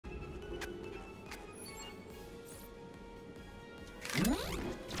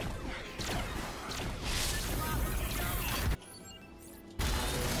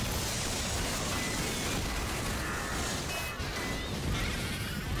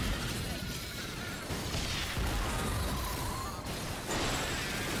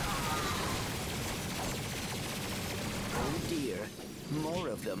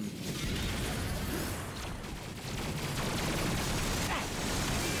of them.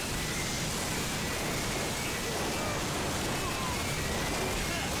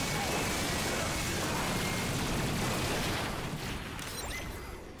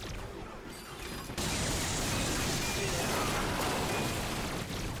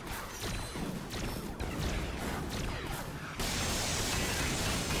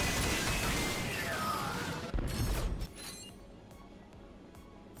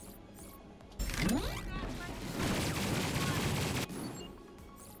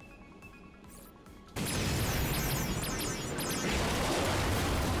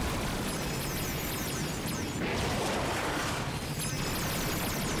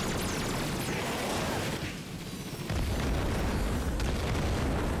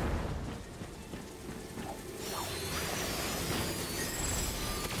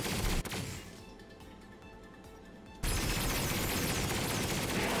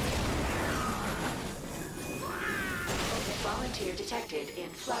 Volunteer detected in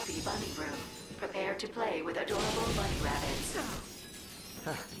Fluffy Bunny Room. Prepare to play with adorable bunny rabbits.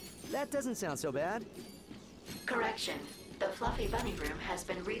 That doesn't sound so bad. Correction. The Fluffy Bunny Room has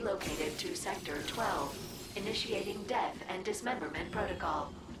been relocated to Sector 12, initiating death and dismemberment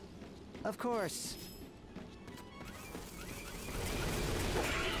protocol. Of course.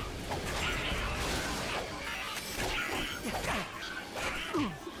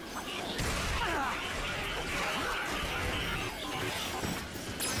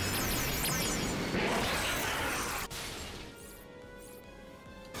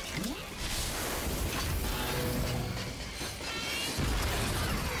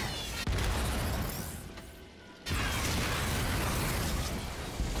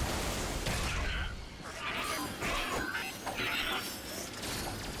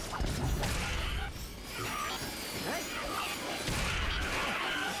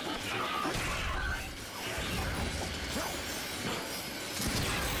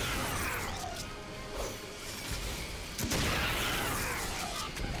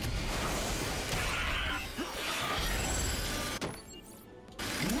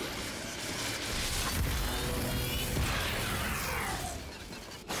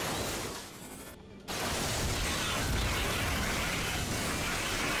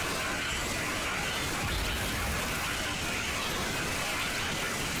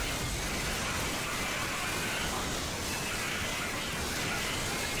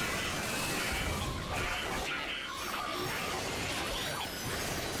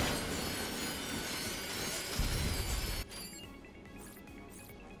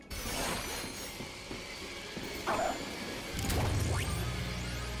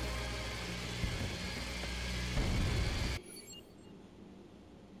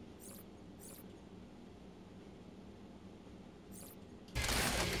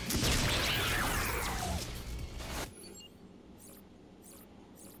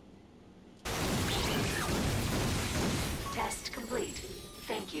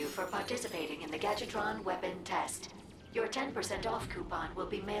 Thank you for participating in the Gadgetron weapon test. Your 10% off coupon will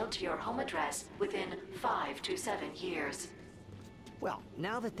be mailed to your home address within 5 to 7 years. Well,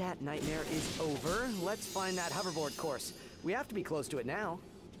 now that that nightmare is over, let's find that hoverboard course. We have to be close to it now.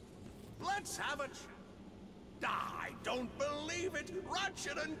 Let's have it. I don't believe it!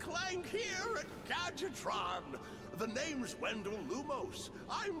 Ratchet and Clank here at Gadgetron! The name's Wendell Lumos.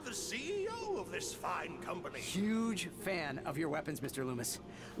 I'm the CEO of this fine company. Huge fan of your weapons, Mr. Loomis.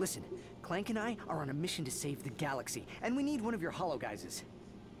 Listen, Clank and I are on a mission to save the galaxy, and we need one of your holo guises.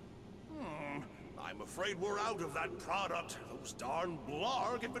 I'm afraid we're out of that product. Those darn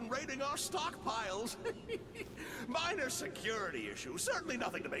blarg have been raiding our stockpiles. Minor security issue, certainly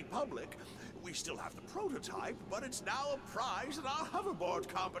nothing to make public. We still have the prototype, but it's now a prize in our hoverboard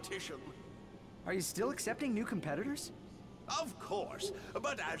competition. Are you still accepting new competitors? Of course,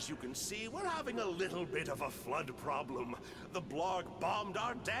 but as you can see, we're having a little bit of a flood problem. The blarg bombed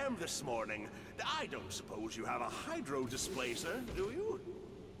our dam this morning. I don't suppose you have a hydro displacer, do you?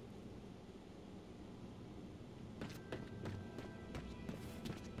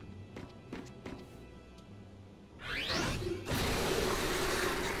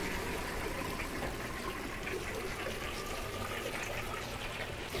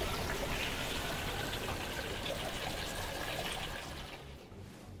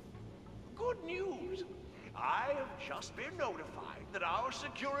 Good news! I have just been notified that our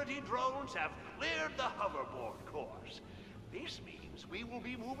security drones have cleared the hoverboard course. This means we will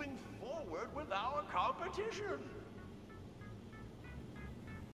be moving forward with our competition.